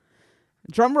Football.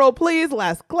 Drum roll, please.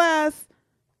 Last class,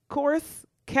 Course,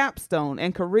 Capstone,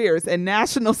 and Careers in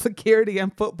National Security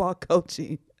and Football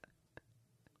Coaching.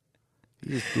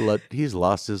 He's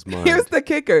lost his mind. Here's the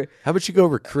kicker. How about you go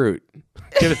recruit?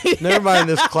 Never mind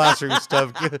this classroom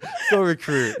stuff. Go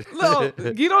recruit. No,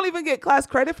 you don't even get class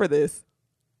credit for this.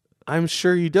 I'm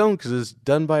sure you don't because it's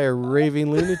done by a raving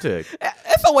lunatic.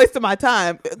 It's a waste of my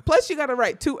time. Plus, you got to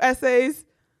write 2 essays.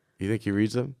 You think he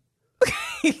reads them?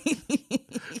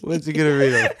 When's he going to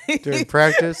read them? During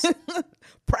practice?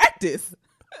 Practice.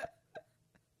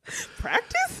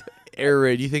 Practice? Air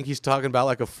raid. You think he's talking about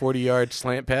like a 40-yard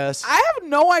slant pass? I have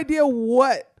no idea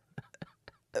what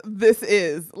this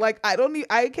is. Like,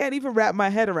 I can't even wrap my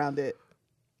head around it.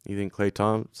 You think Klay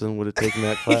Thompson would have taken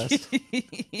that class?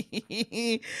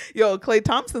 Yo, Klay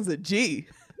Thompson's a G.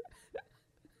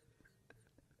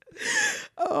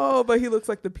 Oh, but he looks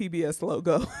like the PBS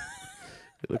logo.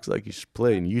 It looks like he should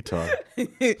play in Utah.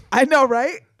 I know,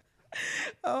 right?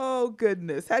 Oh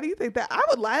goodness, how do you think that? I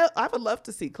would love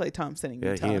to see Klay Thompson in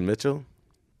Yeah, Utah. he and Mitchell.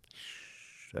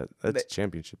 That's a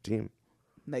championship team.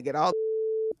 They get all.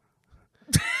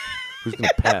 Who's gonna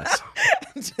pass?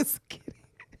 Just kidding.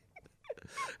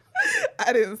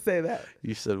 I didn't say that.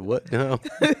 You said what now?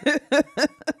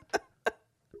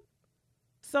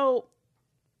 So,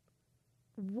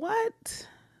 what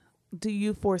do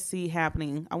you foresee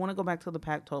happening? I want to go back to the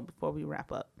Pac-12 before we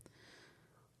wrap up.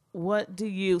 What do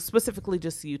you, specifically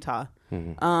just Utah,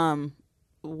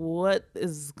 what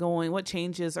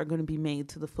changes are going to be made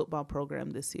to the football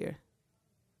program this year?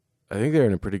 I think they're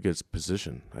in a pretty good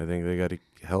position. I think they got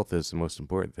health is the most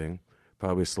important thing.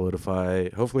 Probably solidify.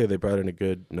 Hopefully they brought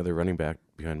in another running back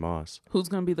behind Moss. Who's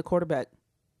going to be the quarterback?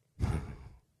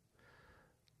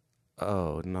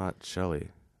 Oh, not Shelley.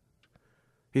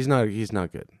 He's not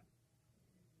good.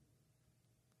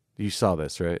 You saw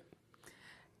this, right?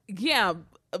 Yeah,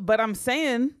 but I'm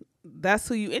saying that's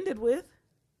who you ended with.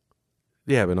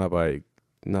 Yeah, but not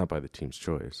by the team's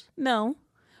choice. No,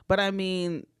 but I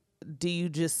mean,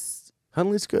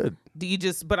 Huntley's good.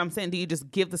 but I'm saying, do you just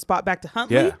give the spot back to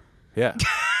Huntley? Yeah.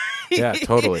 Yeah,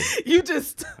 totally.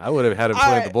 I would have had him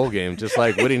play the bowl game just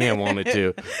like Whittingham wanted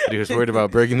to. But he was worried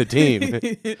about breaking the team.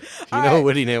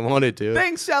 Whittingham wanted to.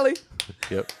 Thanks, Shelly.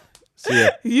 Yep. See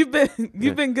ya. You've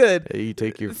been good. Hey, you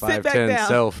take your Sit back 5'10" down.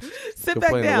 self. Sit go back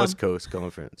play in the down. West Coast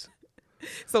Conference.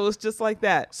 So it's just like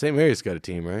that. St. Mary's got a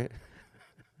team, right?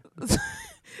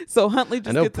 So Huntley just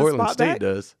I know gets the Portland spot State back?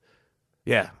 does.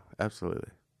 Yeah,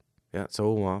 absolutely. Yeah, so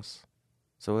will Moss.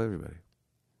 So will everybody.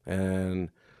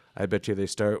 And I bet you they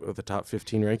start with the top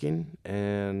 15 ranking,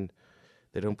 and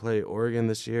they don't play Oregon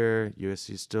this year.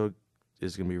 USC still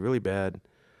is going to be really bad.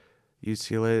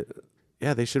 UCLA,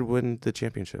 yeah, they should win the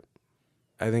championship.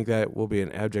 I think that will be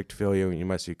an abject failure, and you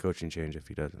might see a coaching change if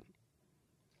he doesn't.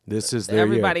 This is their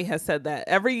Everybody year. has said that.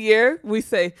 Every year we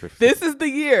say, this is the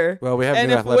year. Well, we have and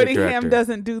new if athletic Whittingham director.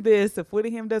 doesn't do this, if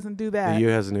Whittingham doesn't do that. The U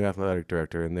has a new athletic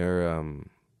director, and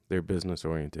they're business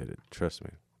oriented. Trust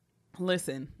me.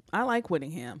 Listen, I like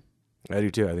Whittingham. I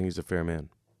do too. I think he's a fair man.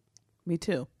 Me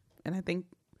too. And I think,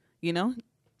 I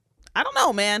don't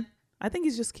know, man. I think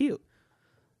he's just cute.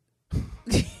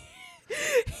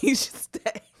 He should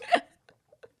stay.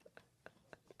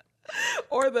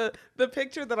 Or the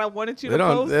picture that I wanted you to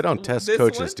post. They don't test this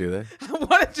coaches, one. do they? I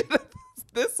wanted you to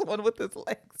post this one with his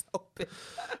legs open.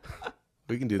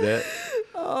 We can do that.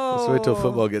 Let's wait till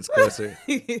football gets closer.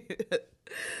 Is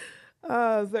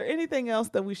there anything else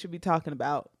that we should be talking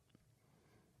about?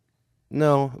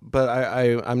 No, but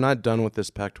I'm not done with this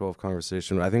Pac-12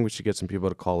 conversation. I think we should get some people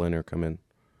to call in or come in.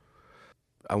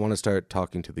 I want to start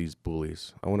talking to these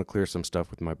bullies. I want to clear some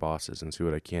stuff with my bosses and see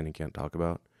what I can and can't talk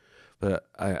about. But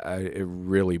it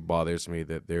really bothers me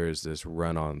that there is this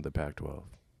run on the Pac-12.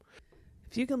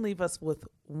 If you can leave us with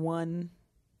one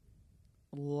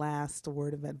last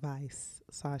word of advice,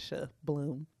 Sasha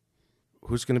Bloom.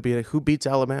 Who beats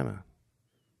Alabama?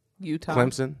 Utah.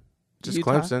 Clemson? Just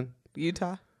Utah? Clemson?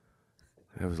 Utah.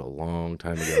 That was a long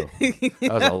time ago.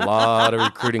 That was a lot of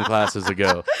recruiting classes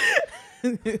ago.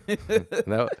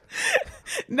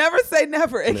 Never say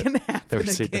never. It can happen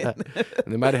Never say again. that.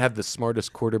 And they might have had the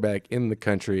smartest quarterback in the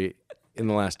country in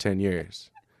the last 10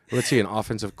 years. Let's see, an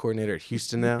offensive coordinator at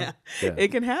Houston now? Yeah.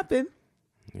 It can happen.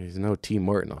 There's no T.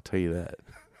 Morton, I'll tell you that.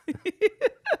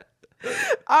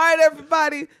 All right,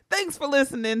 everybody. Thanks for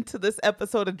listening to this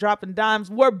episode of Dropping Dimes.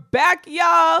 We're back,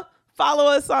 y'all. Follow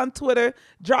us on Twitter,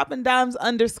 Dropping Dimes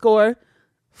 _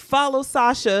 Follow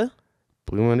Sasha.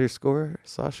 Bloom _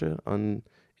 Sasha on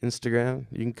Instagram.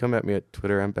 You can come at me at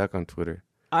Twitter. I'm back on Twitter.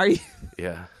 Are you?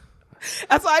 Yeah.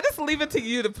 That's why I just leave it to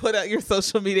you to put out your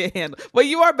social media handle. But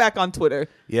you are back on Twitter.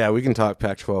 Yeah, we can talk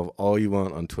Pac-12 all you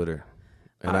want on Twitter.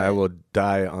 And I will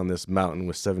die on this mountain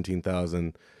with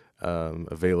 17,000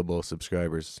 available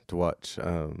subscribers to watch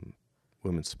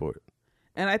women's sport.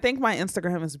 And I think my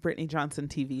Instagram is Brittany Johnson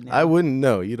TV now. I wouldn't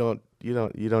know. You don't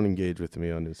engage with me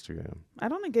on Instagram. I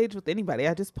don't engage with anybody.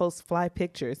 I just post fly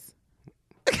pictures.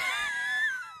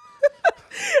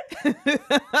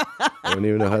 I don't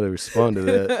even know how to respond to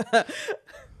that.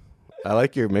 I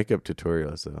like your makeup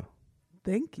tutorials, though.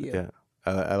 Thank you. Yeah.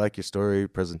 I like your story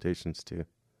presentations, too.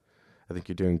 I think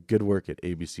you're doing good work at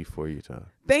ABC4 Utah.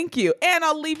 Thank you. And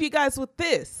I'll leave you guys with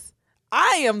this.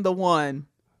 I am the one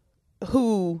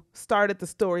who started the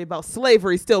story about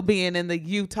slavery still being in the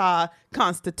Utah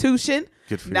Constitution.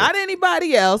 Good for you. Not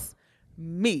anybody else.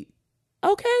 Me.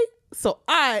 Okay? So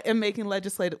I am making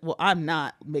I'm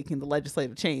not making the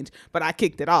legislative change, but I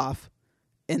kicked it off.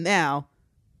 And now,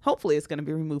 hopefully it's going to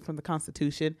be removed from the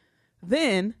Constitution.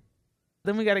 Then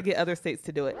we got to get other states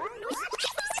to do it.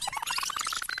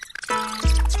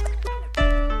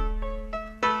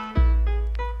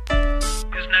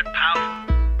 Isn't that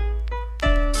powerful?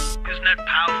 Isn't that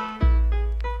powerful?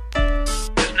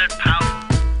 Isn't that powerful?